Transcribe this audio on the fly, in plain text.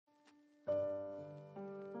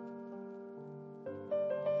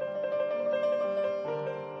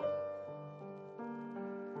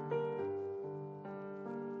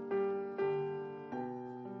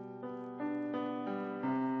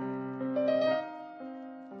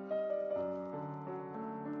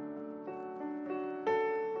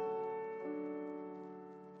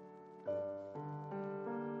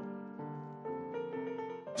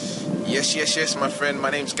Yes, my friend.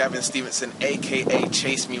 My name's Gavin Stevenson, aka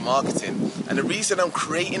Chase Me Marketing. And the reason I'm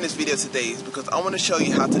creating this video today is because I want to show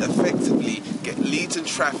you how to effectively get leads and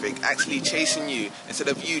traffic actually chasing you instead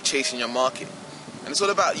of you chasing your market. And it's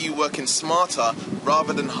all about you working smarter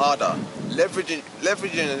rather than harder,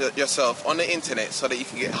 leveraging yourself on the internet so that you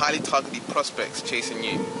can get highly targeted prospects chasing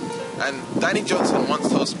you. And Danny Johnson once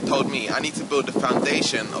told me I need to build the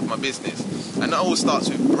foundation of my business. And that all starts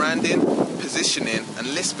with branding, positioning,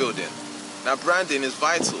 and list building. Now, branding is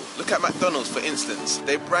vital. Look at McDonald's, for instance.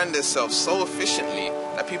 They brand themselves so efficiently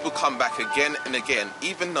that people come back again and again,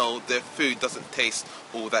 even though their food doesn't taste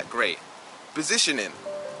all that great. Positioning.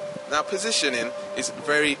 Now, positioning is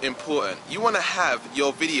very important. You want to have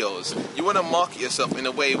your videos, you want to market yourself in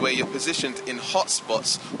a way where you're positioned in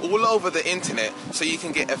hotspots all over the internet so you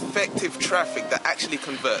can get effective traffic that actually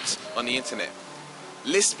converts on the internet.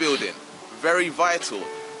 List building, very vital.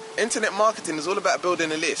 Internet marketing is all about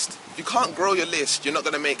building a list. If you can't grow your list, you're not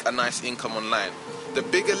going to make a nice income online. The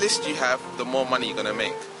bigger list you have, the more money you're going to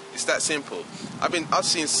make. It's that simple. I've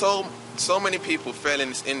seen so many people fail in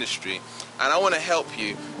this industry, and I want to help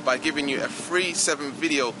you by giving you a free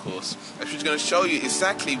 7-video course which is going to show you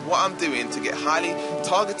exactly what I'm doing to get highly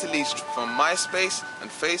targeted leads from MySpace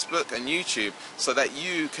and Facebook and YouTube, so that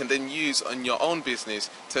you can then use on your own business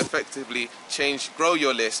to effectively grow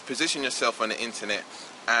your list, position yourself on the internet,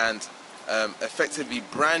 and effectively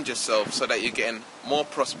brand yourself so that you're getting more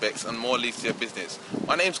prospects and more leads to your business.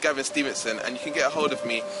 My name's Gavin Stevenson, and you can get a hold of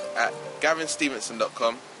me at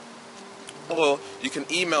gavinstevenson.com, or you can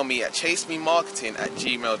email me at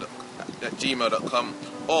chasememarketing@gmail.com,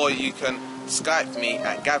 or you can Skype me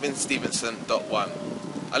at gavinstevenson.1.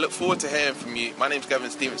 I look forward to hearing from you. My name's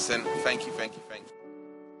Gavin Stevenson. Thank you.